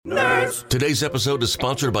Nerds. Today's episode is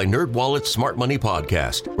sponsored by NerdWallet's Smart Money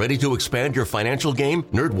Podcast. Ready to expand your financial game?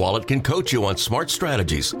 NerdWallet can coach you on smart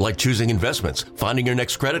strategies like choosing investments, finding your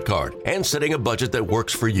next credit card, and setting a budget that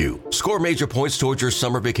works for you. Score major points towards your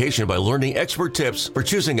summer vacation by learning expert tips for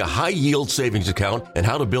choosing a high-yield savings account and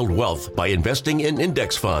how to build wealth by investing in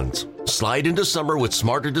index funds. Slide into summer with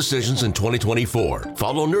smarter decisions in 2024.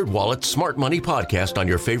 Follow NerdWallet's Smart Money Podcast on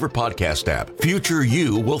your favorite podcast app. Future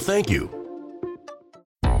you will thank you.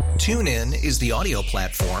 TuneIn is the audio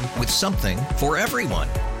platform with something for everyone.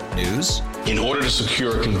 News. In order to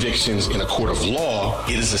secure convictions in a court of law,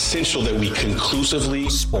 it is essential that we conclusively.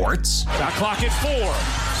 Sports. Shot clock at 4.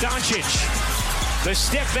 Doncic. The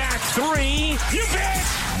step back 3. You bet.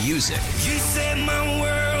 Music. You set my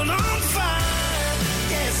world on fire.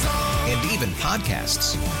 And even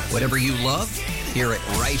podcasts. Whatever you love, hear it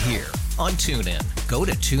right here on TuneIn. Go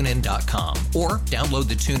to TuneIn.com or download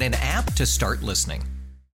the TuneIn app to start listening.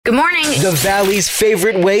 Good morning. The Valley's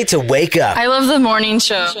favorite way to wake up. I love the morning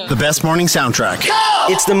show. The best morning soundtrack. Go!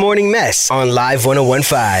 It's the Morning Mess on Live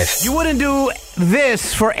 101.5. You wouldn't do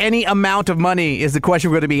this for any amount of money is the question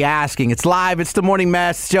we're going to be asking. It's live. It's the Morning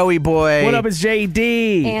Mess. Joey Boy. What up? It's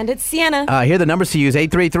JD. And it's Sienna. Here are the numbers to use.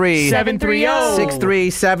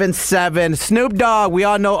 833-730-6377. Snoop Dogg. We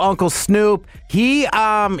all know Uncle Snoop. He's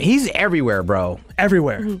everywhere, bro.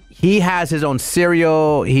 Everywhere. Mm-hmm. He has his own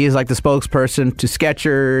cereal. He is like the spokesperson to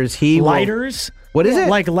Skechers. Lighters. What is it?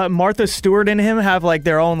 Like Martha Stewart and him have like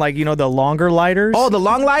their own, like, you know, the longer lighters. Oh, the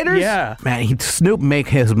long lighters? Yeah. Man, Snoop make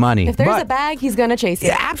his money. If there's a bag, he's going to chase it.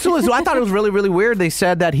 Yeah, absolutely. So I thought it was really, really weird. They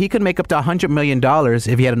said that he could make up to $100 million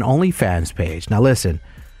if he had an OnlyFans page. Now, listen.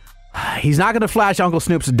 He's not going to flash Uncle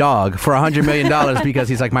Snoop's dog for $100 million because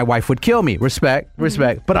he's like, my wife would kill me. Respect.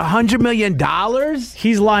 But $100 million?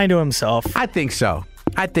 He's lying to himself. I think so.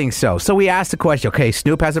 So we asked the question, okay,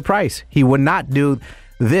 Snoop has a price. He would not do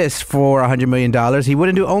this for $100 million. He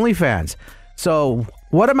wouldn't do OnlyFans. So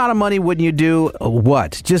what amount of money wouldn't you do?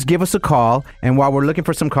 What? Just give us a call. And while we're looking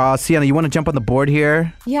for some calls, Sienna, you want to jump on the board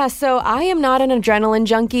here? Yeah, so I am not an adrenaline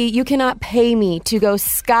junkie. You cannot pay me to go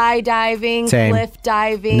skydiving, cliff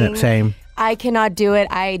diving. No, same. I cannot do it.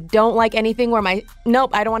 I don't like anything where I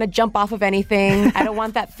don't want to jump off of anything. I don't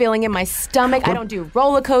want that feeling in my stomach. I don't do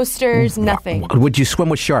roller coasters, nothing. Would you swim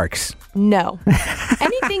with sharks? No.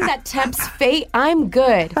 Anything that tempts fate, I'm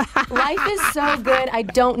good. Life is so good, I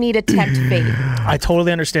don't need to tempt fate. I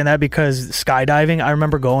totally understand that because skydiving, I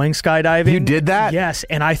remember going skydiving. You did that? Yes,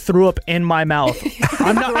 and I threw up in my mouth.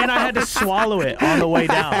 And I had to swallow it on the way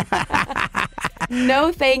down.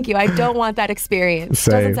 No, thank you. I don't want that experience.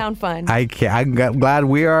 Same. Doesn't sound fun. I'm glad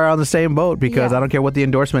we are on the same boat because I don't care what the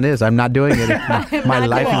endorsement is. I'm not doing it. My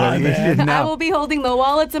life is no. I will be holding the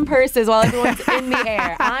wallets and purses while everyone's in the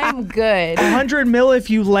air. I'm good. $100 million if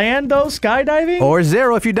you land, though, skydiving? Or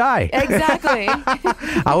 $0 if you die. Exactly.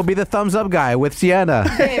 I will be the thumbs up guy with Sienna.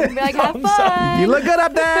 Okay, be like, have fun. You look good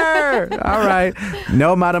up there. All right.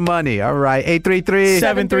 No amount of money. All right.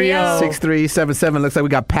 833-730-6377. Looks like we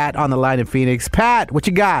got Pat on the line in Phoenix. Pat, what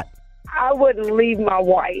you got? I wouldn't leave my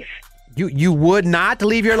wife. You would not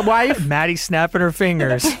leave your wife? Maddie snapping her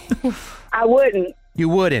fingers. I wouldn't. You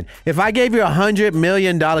wouldn't. If I gave you $100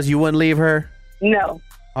 million, you wouldn't leave her? No.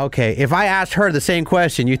 Okay. If I asked her the same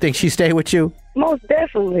question, you think she'd stay with you? Most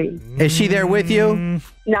definitely. Is she there with you?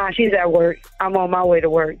 Nah, she's at work. I'm on my way to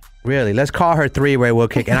work. Really? Let's call her three-way real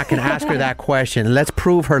quick, and I can ask her that question. Let's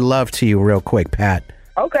prove her love to you real quick, Pat.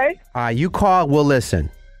 Okay. All right, you call, we'll listen.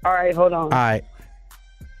 All right, hold on. All right.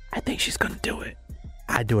 I think she's going to do it.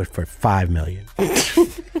 I'd do it for $5 million.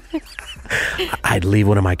 I'd leave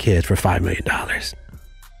one of my kids for $5 million.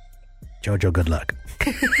 Jojo, good luck.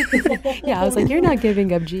 Yeah, I was like, you're not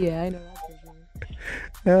giving up Gia. I know that for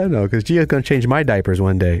sure. I know, because Gia's going to change my diapers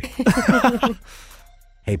one day.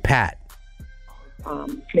 Hey, Pat.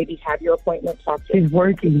 Maybe have your appointment talk to. She's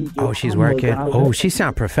working. Oh, she's working. Oh, she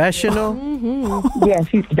sound professional. Mm-hmm. Yeah,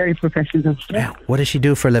 she's very professional. Yeah. What does she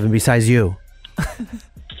do for a living besides you?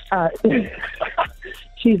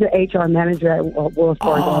 She's the HR manager at Wells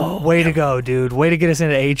Fargo. Oh, way to go, dude. Way to get us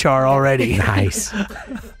into HR already. Nice.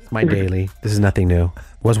 My daily. This is nothing new.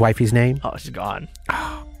 What's wifey's name? Oh, she's gone.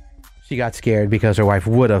 She got scared because her wife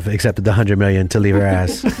would have accepted the $100 million to leave her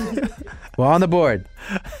ass. Well, on the board.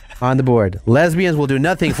 Lesbians will do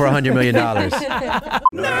nothing for $100 million.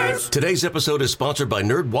 Nerds. Today's episode is sponsored by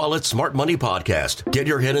NerdWallet's Smart Money Podcast. Get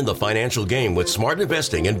your head in the financial game with smart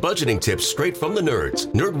investing and budgeting tips straight from the nerds.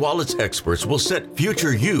 NerdWallet's experts will set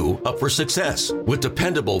future you up for success. With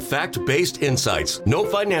dependable, fact-based insights, no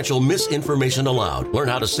financial misinformation allowed. Learn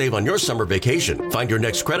how to save on your summer vacation, find your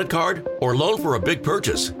next credit card, or loan for a big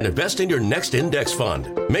purchase, and invest in your next index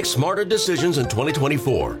fund. Make smarter decisions in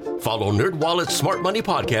 2024. Follow NerdWallet's Smart Money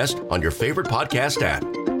Podcast on your favorite podcast app.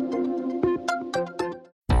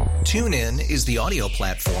 TuneIn is the audio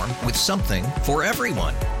platform with something for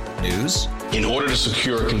everyone. News. In order to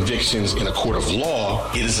secure convictions in a court of law,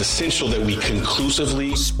 it is essential that we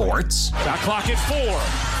conclusively. Sports. Shot clock at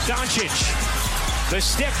 4. Doncic. The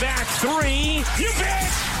step back 3. You bet.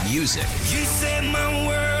 Music. You set my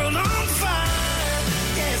world on fire.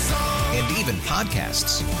 Yes, and even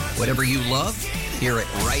podcasts. Whatever you love, hear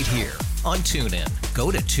it right here on TuneIn.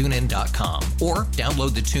 Go to TuneIn.com or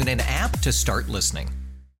download the TuneIn app to start listening.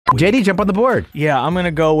 JD, jump on the board. Yeah, I'm going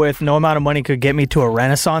to go with no amount of money could get me to a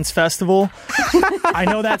Renaissance festival. I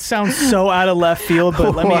know that sounds so out of left field,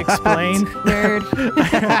 but let me explain. Nerd.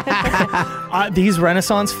 These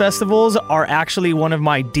Renaissance festivals are actually one of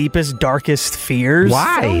my deepest, darkest fears.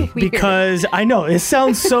 Why? So weird. Because I know, it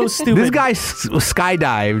sounds so stupid. This guy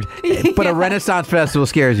skydived, but a Renaissance festival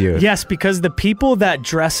scares you. Yes, because the people that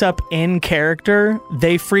dress up in character,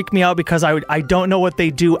 they freak me out because I don't know what they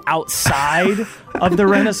do outside of the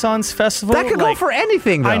Renaissance festival. That could go for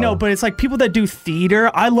anything, though. I know, but it's like people that do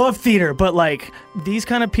theater. I love theater, but like these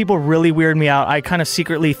kind of people really weird me out. I kind of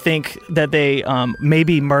secretly think that they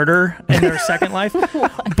maybe murder in their second life.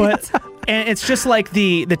 And it's just like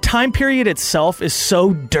the time period itself is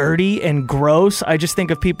so dirty and gross. I just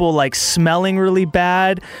think of people like smelling really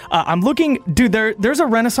bad. I'm looking, dude, there's a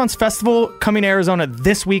Renaissance festival coming to Arizona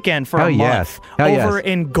this weekend for a month over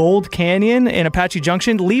in Gold Canyon in Apache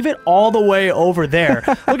Junction. Leave it all the way over there.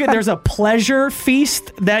 Look at, there's a pleasure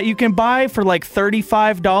feast that you can buy for like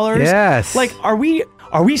 $35. Yes. Like, are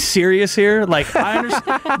we serious here? Like, I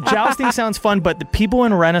understand jousting sounds fun, but the people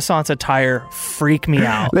in Renaissance attire freak me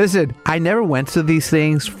out. Listen, I never went to these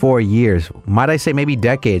things for years. Might I say maybe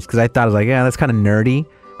decades, because I thought, I was like, yeah, that's kind of nerdy.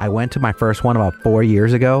 I went to my first one about 4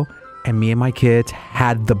 years ago, and me and my kids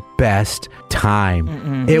had the best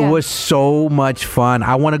time. It was so much fun.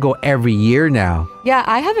 I want to go every year now. Yeah,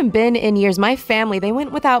 I haven't been in years. My family, they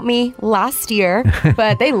went without me last year,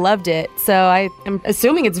 but they loved it. So I'm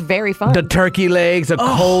assuming it's very fun. The turkey legs, a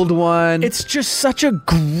cold one. It's just such a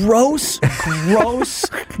gross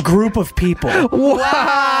group of people.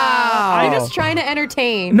 Wow. I'm just trying to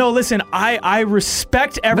entertain. No, listen, I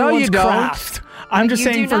respect everyone's craft. I'm just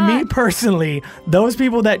saying, for me personally, those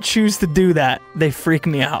people that choose to do that, they freak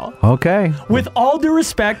me out. Okay. With all due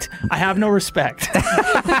respect, I have no respect.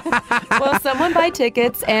 Well, someone buy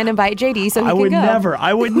tickets and invite JD so he can go.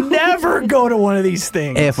 I would never go to one of these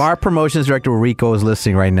things. If our promotions director, Rico, is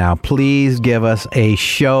listening right now, please give us a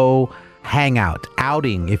show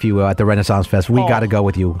outing, if you will, at the Renaissance Fest. We got to go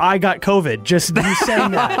with you. I got COVID. Just you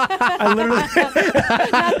saying that. I literally.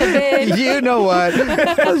 Not the bid. You know what?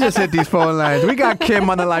 Let's just hit these phone lines. We got Kim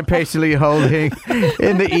on the line patiently holding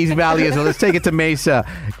in the East Valley as well. Let's take it to Mesa.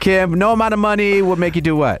 Kim, no amount of money would make you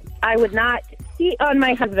do what? I would not cheat on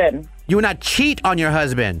my husband. You would not cheat on your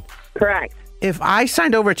husband? Correct. If I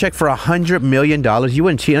signed over a check for $100 million, you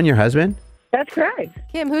wouldn't cheat on your husband? That's correct.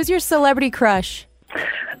 Kim, who's your celebrity crush?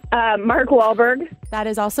 Mark Wahlberg. That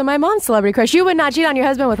is also my mom's celebrity crush. You would not cheat on your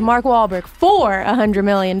husband with Mark Wahlberg for $100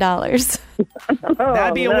 million.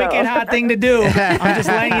 That'd be a wicked hot thing to do. I'm just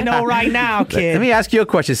letting you know right now, kid. Let me ask you a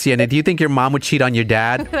question, Sienna. Do you think your mom would cheat on your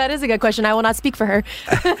dad? That is a good question. I will not speak for her.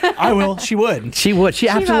 I will. She would. She would. She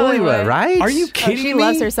absolutely would, right? Are you kidding she me?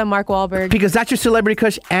 loves her some Mark Wahlberg. Because that's your celebrity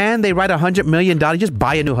crush, and they write $100 million. Just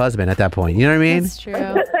buy a new husband at that point. You know what I mean? That's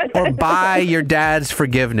true. Or buy your dad's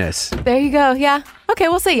forgiveness. There you go. Yeah. Okay,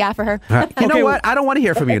 we'll say yeah for her. You know what? I don't want to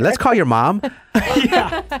hear from you. Let's call your mom,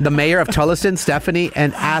 the mayor of Tullison, Stephanie,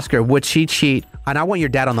 and ask her, would she cheat? And I want your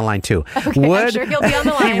dad on the line, too. Okay, I'm sure he'll be on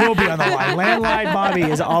the line. He will be on the line. Landline Bobby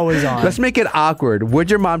is always on. Let's make it awkward. Would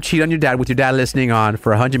your mom cheat on your dad with your dad listening on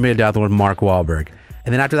for $100 million with Mark Wahlberg?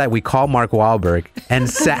 And then after that, we call Mark Wahlberg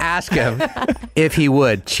and ask him if he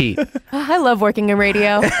would cheat. I love working in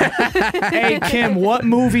radio. Hey, Kim, what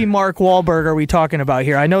movie Mark Wahlberg are we talking about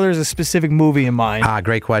here? I know there's a specific movie in mind.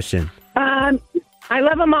 Great question. I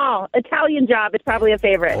love them all. Italian Job is probably a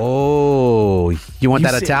favorite. Oh, you want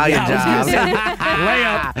that Italian job?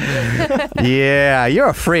 Layup. Yeah, you're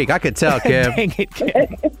a freak. I could tell, Kim. Dang it,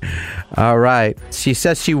 Kim. All right. She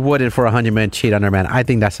says she wouldn't for $100 million cheat on her man. I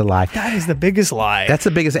think that's a lie. That is the biggest lie. That's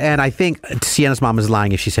the biggest. And I think Sienna's mom is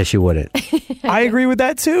lying if she says she wouldn't. I agree with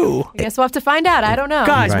that, too. I guess we'll have to find out. I don't know.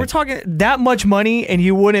 Guys, we're talking that much money and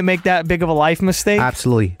you wouldn't make that big of a life mistake?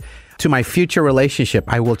 Absolutely. To my future relationship,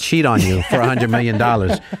 I will cheat on you for $100 million.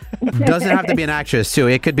 Doesn't have to be an actress, too.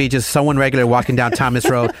 It could be just someone regular walking down Thomas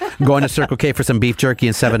Road, going to Circle K for some beef jerky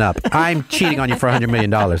and 7-Up. I'm cheating on you for $100 million.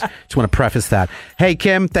 Just want to preface that. Hey,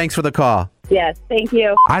 Kim, thanks for the call. Yes, thank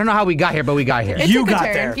you. I don't know how we got here, but we got here. You got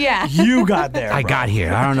there. Yeah. You got there. I got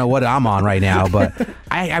here. I don't know what I'm on right now, but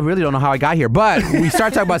I really don't know how I got here. But we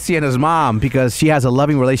start talking about Sienna's mom because she has a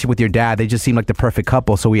loving relationship with your dad. They just seem like the perfect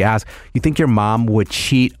couple. So we asked, you think your mom would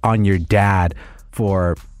cheat on your dad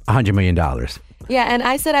for $100 million? Yeah, and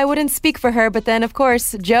I said I wouldn't speak for her, but then, of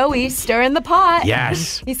course, Joey stirring the pot.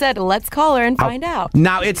 Yes. He said, let's call her and find out.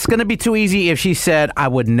 Now, it's going to be too easy if she said, I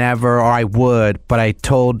would never or I would, but I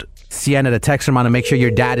told Sienna to text her mom to make sure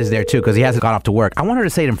your dad is there, too, because he hasn't gone off to work. I want her to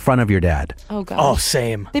say it in front of your dad. Oh, God. Oh,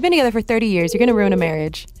 same. They've been together for 30 years. You're going to ruin a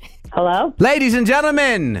marriage. Hello? Ladies and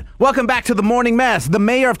gentlemen, welcome back to The Morning Mess. The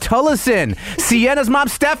mayor of Tullison, Sienna's mom,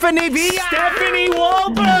 Stephanie Villa. Stephanie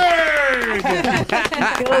Wahlberg!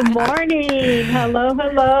 Good morning.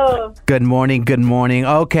 Hello. Good morning.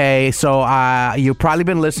 Okay, so you've probably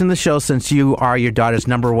been listening to the show since you are your daughter's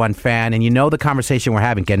 #1 fan, and you know the conversation we're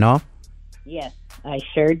having, que no? Yes, I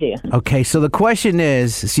sure do. Okay, so the question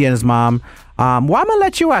is, Sienna's mom, well, I'm going to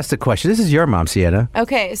let you ask the question. This is your mom, Sienna.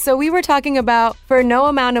 Okay, so we were talking about for no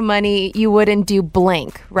amount of money, you wouldn't do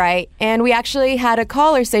blank, right? And we actually had a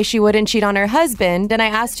caller say she wouldn't cheat on her husband. And I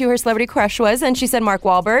asked who her celebrity crush was, and she said Mark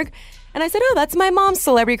Wahlberg. And I said, oh, that's my mom's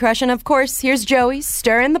celebrity crush. And of course, here's Joey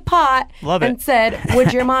stirring the pot. Love it. And said,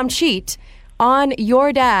 would your mom cheat on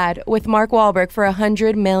your dad with Mark Wahlberg for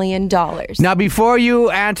 $100 million? Now, before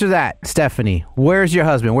you answer that, Stephanie, where's your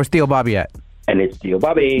husband? Where's Theo Bobby at? And it's Theo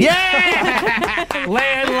Bobby. Yeah!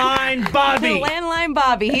 Landline Bobby. Landline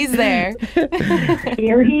Bobby. He's there.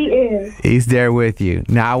 Here he is. He's there with you.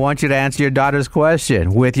 Now, I want you to answer your daughter's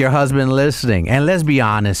question with your husband listening. And let's be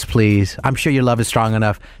honest, please. I'm sure your love is strong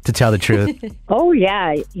enough to tell the truth. Oh,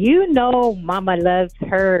 yeah. You know Mama loves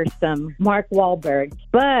her some Mark Wahlberg.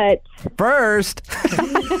 But First,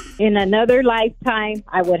 in another lifetime,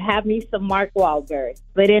 I would have me some Mark Wahlberg.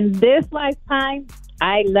 But in this lifetime,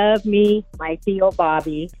 I love me, my Theo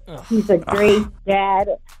Bobby. He's a great dad,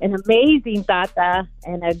 an amazing tata,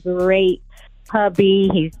 and a great hubby.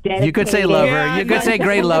 He's dedicated. you could say lover. You could say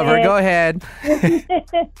great lover. Go ahead.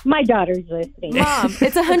 My daughter's listening. Mom,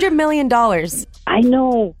 it's $100 million. I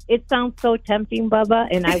know. It sounds so tempting, Bubba,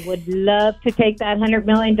 and I would love to take that $100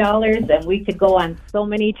 million, and we could go on so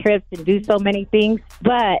many trips and do so many things.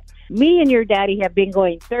 But me and your daddy have been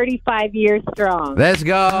going 35 years strong. Let's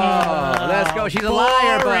go. Let's go. She's a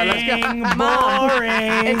liar, but let's go.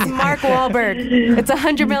 Boring. It's Mark Wahlberg. It's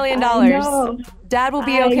 $100 million. know. Dad will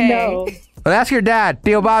be I okay. know. Well, ask your dad,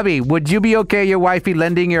 Theo Bobby, would you be okay your wifey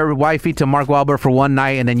lending your wifey to Mark Wahlberg for one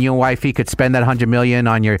night and then you and wifey could spend that $100 million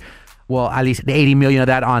on your, well, at least $80 million of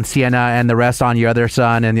that on Sienna and the rest on your other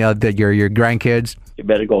son and your grandkids? You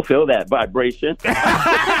better go feel that vibration. Come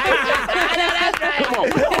on,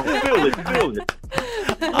 feel it.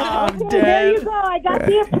 There you go. I got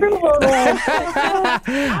the approval there.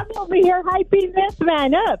 I'm over here hyping this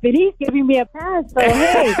man up, and he's giving me a pass. So,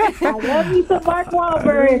 hey, I love me some Mark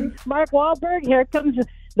Wahlberg. Mark Wahlberg, here comes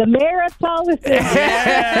the mayor of Tullison.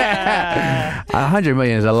 Yeah. $100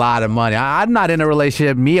 million is a lot of money. I'm not in a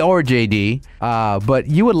relationship, me or JD, but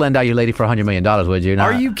you would lend out your lady for $100 million, would you?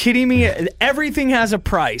 Are you kidding me? Everything has a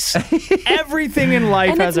price. Everything in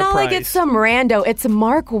life And has it's a not price. like it's some rando. It's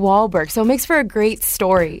Mark Wahlberg, so it makes for a great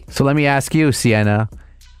story. So let me ask you, Sienna,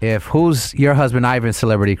 who's your husband Ivan's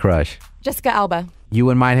celebrity crush? Jessica Alba. You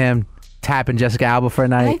wouldn't mind him tapping Jessica Alba for a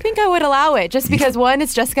night? I think I would allow it just because one,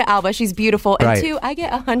 it's Jessica Alba, she's beautiful, and Right. two, I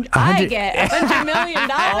get $100 million.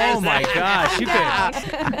 Oh my gosh, you could.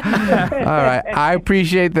 All right. I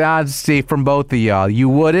appreciate the honesty from both of y'all. You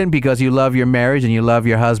wouldn't because you love your marriage and you love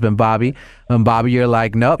your husband, Bobby. And Bobby, you're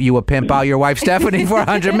like, nope, you would pimp out your wife, Stephanie, for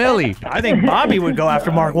 $100 million. I think Bobby would go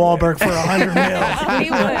after Mark Wahlberg for $100 million.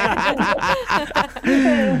 He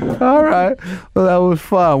would. All right. Well, that was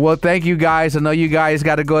fun. Well, thank you guys. I know you guys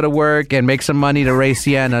got to go to work and make some money to raise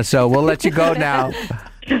Sienna, so we'll let you go now.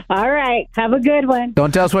 All right. Have a good one.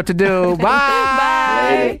 Don't tell us what to do.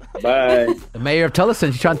 Bye. Bye. The mayor of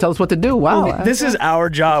Tullison, she's trying to tell us what to do. Wow. This is our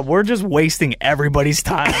job. We're just wasting everybody's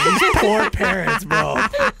time. These poor parents, bro.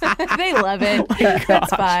 They love it.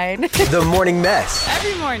 It's fine. The Morning Mess.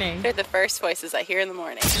 Every morning. They're the first voices I hear in the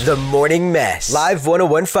morning. The Morning Mess. Live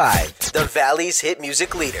 101.5. The Valley's hit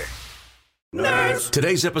music leader.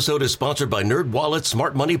 Today's episode is sponsored by NerdWallet's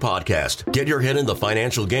Smart Money Podcast. Get your head in the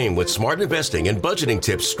financial game with smart investing and budgeting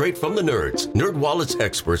tips straight from the nerds. NerdWallet's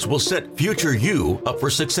experts will set future you up for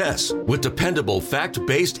success. With dependable,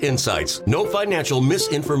 fact-based insights, no financial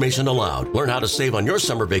misinformation allowed. Learn how to save on your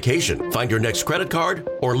summer vacation, find your next credit card,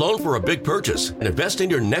 or loan for a big purchase, and invest in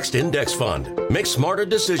your next index fund. Make smarter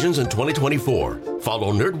decisions in 2024.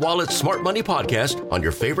 Follow NerdWallet's Smart Money Podcast on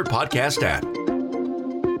your favorite podcast app.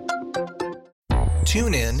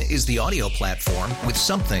 TuneIn is the audio platform with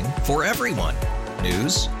something for everyone.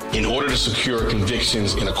 News. In order to secure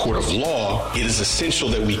convictions in a court of law, it is essential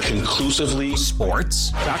that we conclusively.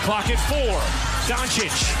 Sports. Shot clock at 4.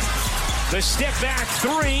 Doncic. The step back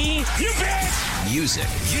 3. You bet. Music.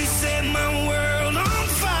 You set my world on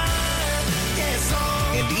fire. Yes,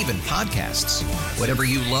 and even podcasts. Whatever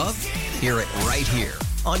you love, hear it right here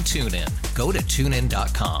on TuneIn. Go to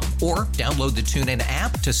TuneIn.com or download the TuneIn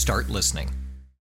app to start listening.